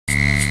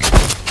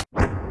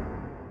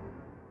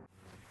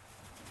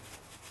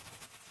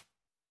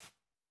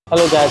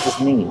Hello guys, it's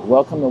me.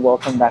 Welcome and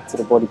welcome back to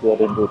the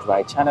Bodybuilding Do It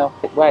Right channel,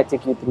 where I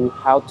take you through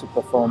how to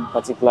perform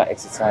particular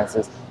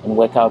exercises and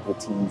workout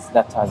routines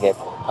that target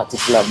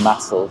particular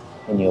muscles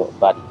in your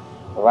body.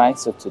 Alright,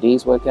 so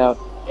today's workout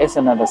is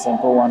another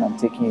simple one. I'm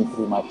taking you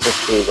through my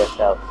post-day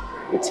workout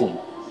routine.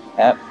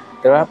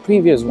 There are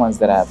previous ones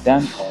that I've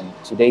done, and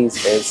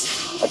today's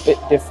is a bit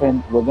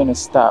different. We're going to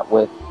start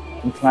with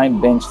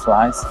inclined bench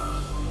flies.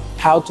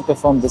 How to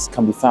perform this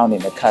can be found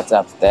in the cards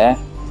up there.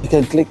 You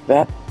can click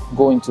that,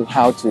 go into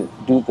how to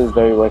do this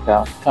very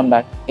workout, come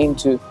back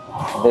into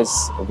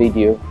this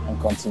video and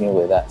continue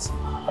with that.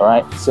 All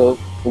right, so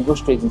we'll go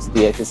straight into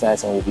the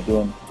exercise and we'll be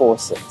doing 4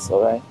 sets.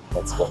 All right,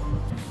 let's go.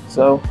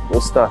 So we'll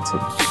start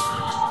it.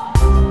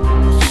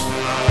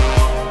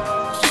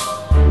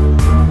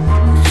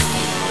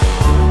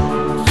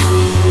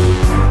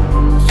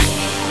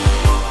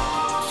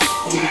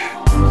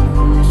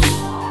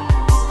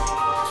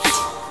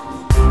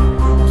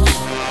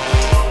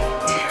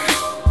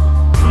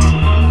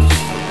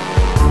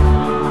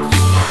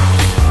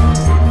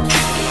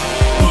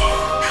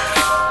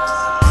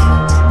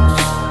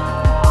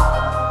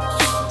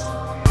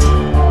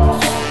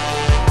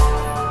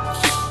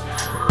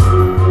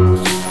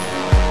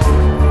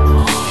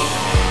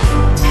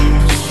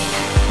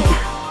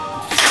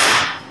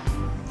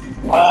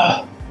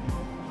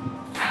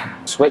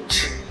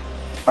 Switch.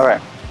 All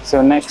right,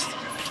 so next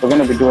we're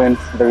going to be doing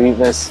the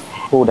reverse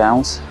pull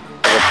downs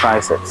of the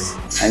triceps,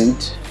 and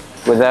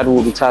with that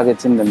we'll be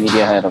targeting the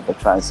medial head of the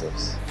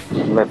triceps.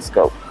 Let's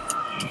go.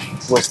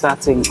 We're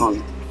starting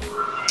on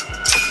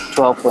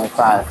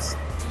 12.5.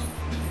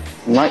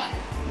 Right,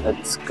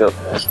 let's go.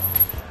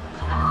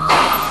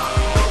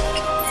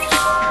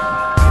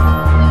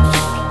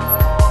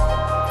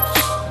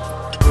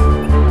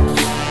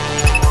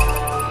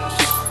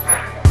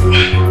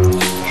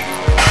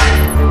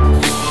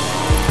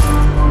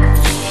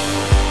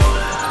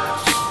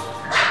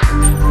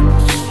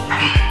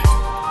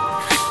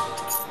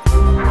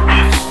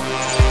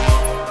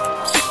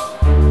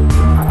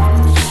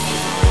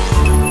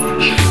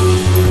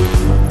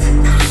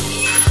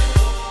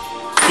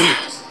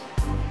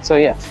 So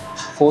yeah,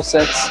 4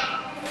 sets,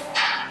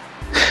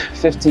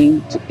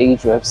 15 to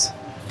 8 reps,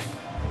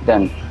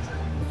 done.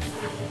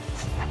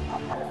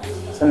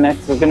 So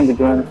next we're going to be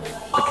doing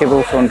the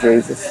cable front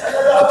raises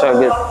to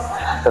target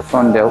the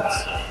front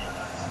delts.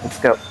 Let's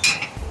go.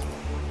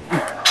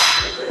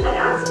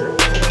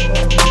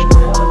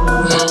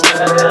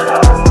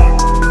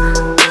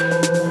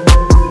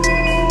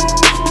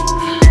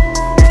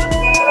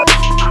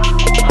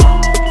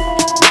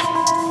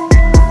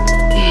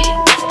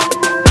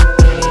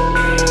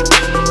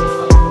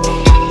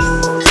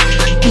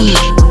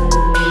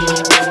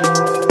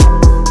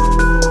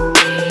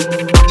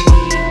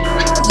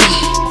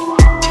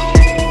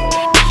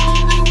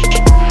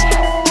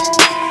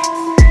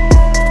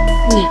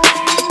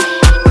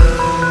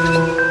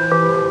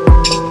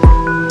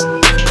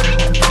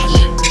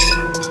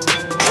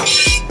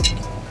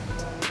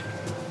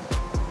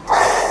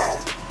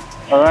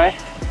 Alright,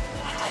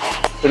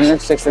 for the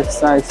next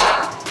exercise,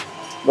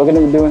 we're going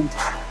to be doing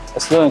a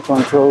slow and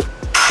controlled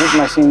Smith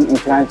machine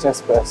inclined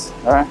chest press.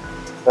 Alright,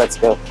 let's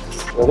go.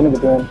 We're going to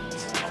be doing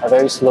a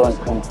very slow and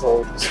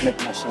controlled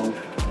Smith machine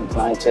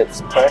inclined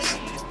chest press.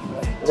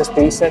 Just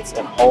 3 sets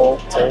and all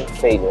till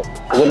failure.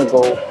 We're going to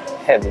go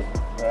heavy.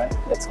 Alright,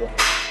 let's go.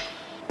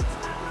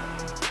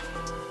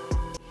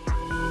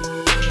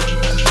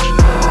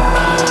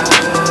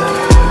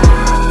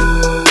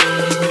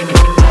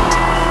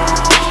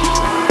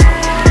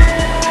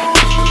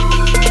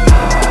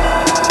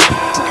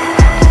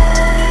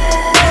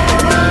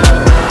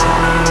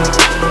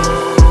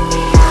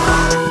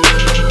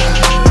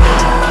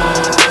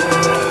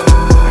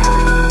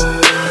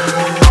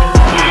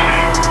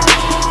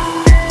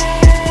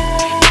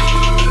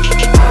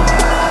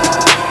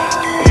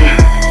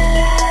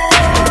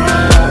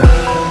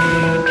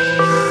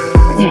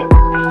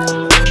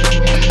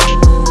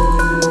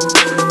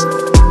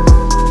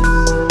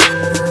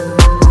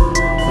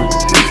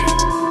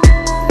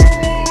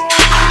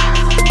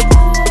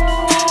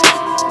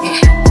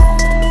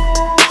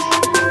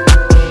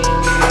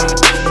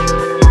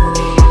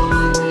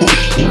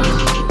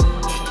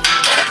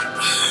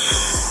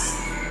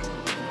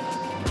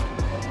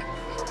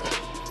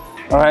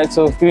 Alright,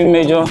 so 3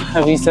 major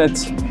heavy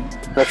sets.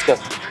 Let's go.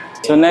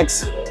 So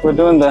next, we're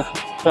doing the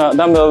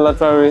dumbbell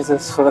lateral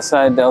raises for the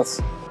side delts.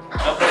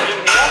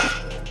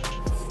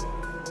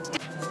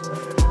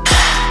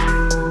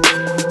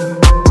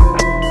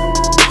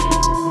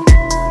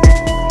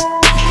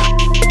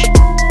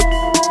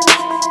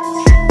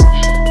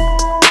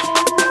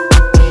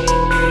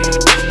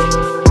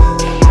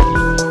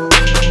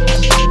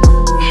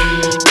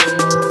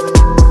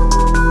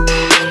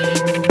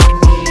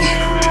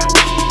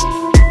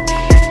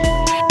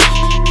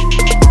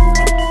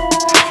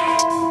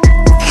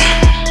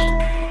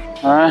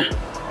 Alright,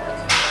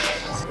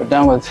 we're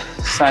done with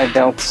side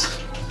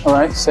delts.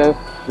 Alright, so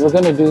we're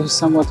going to do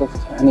somewhat of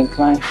an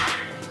incline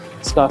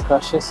skull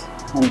crushes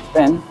and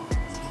then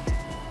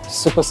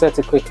superset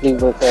it quickly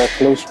with a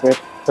close grip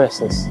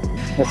presses.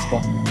 Let's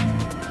go.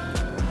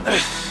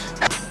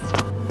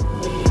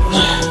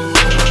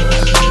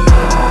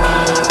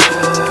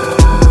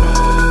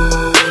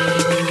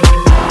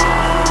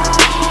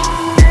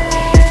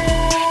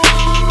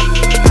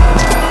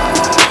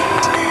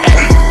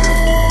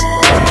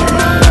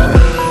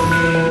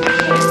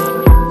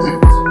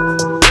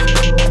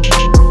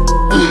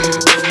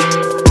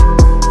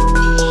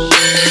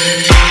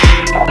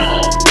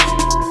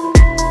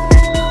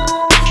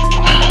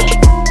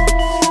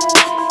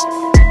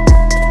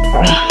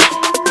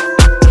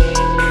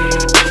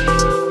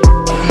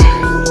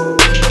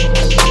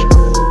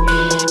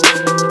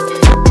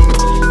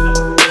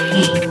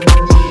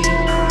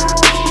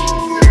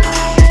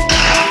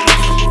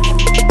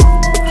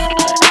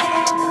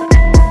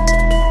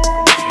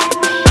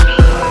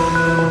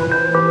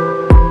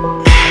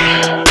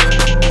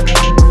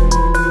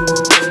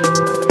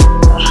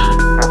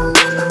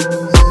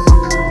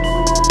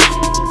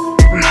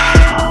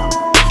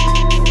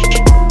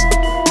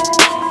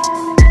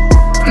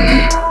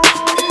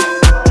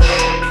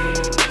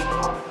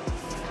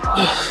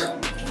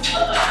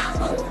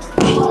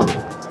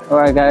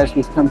 Alright guys,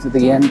 we've come to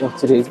the end of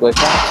today's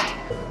workout.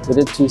 We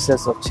did 2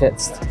 sets of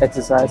chest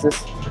exercises,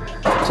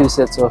 2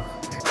 sets of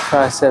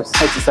triceps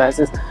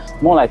exercises,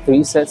 more like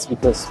 3 sets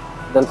because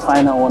the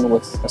final one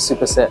was a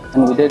superset,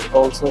 and we did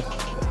also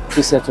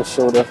 2 sets of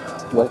shoulder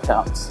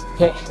workouts.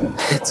 Okay,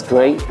 it's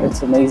great,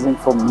 it's amazing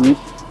for me.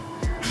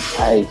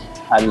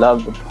 I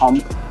love the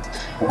pump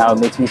and how it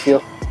makes me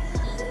feel.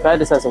 Try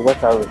this as a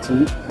workout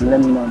routine and let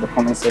me know in the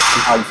comment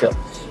section how you feel.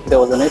 If there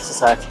was an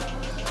exercise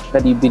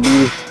that you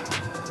believe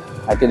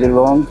I did it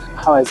wrong,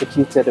 how I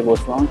executed it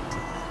was wrong,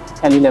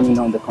 can you let me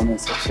know in the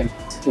comment section.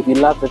 If you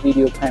love the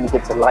video, kindly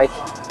hit a like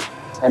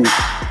and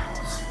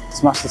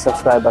smash the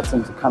subscribe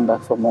button to come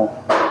back for more.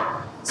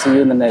 See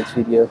you in the next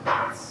video.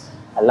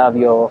 I love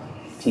you all.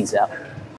 Peace out.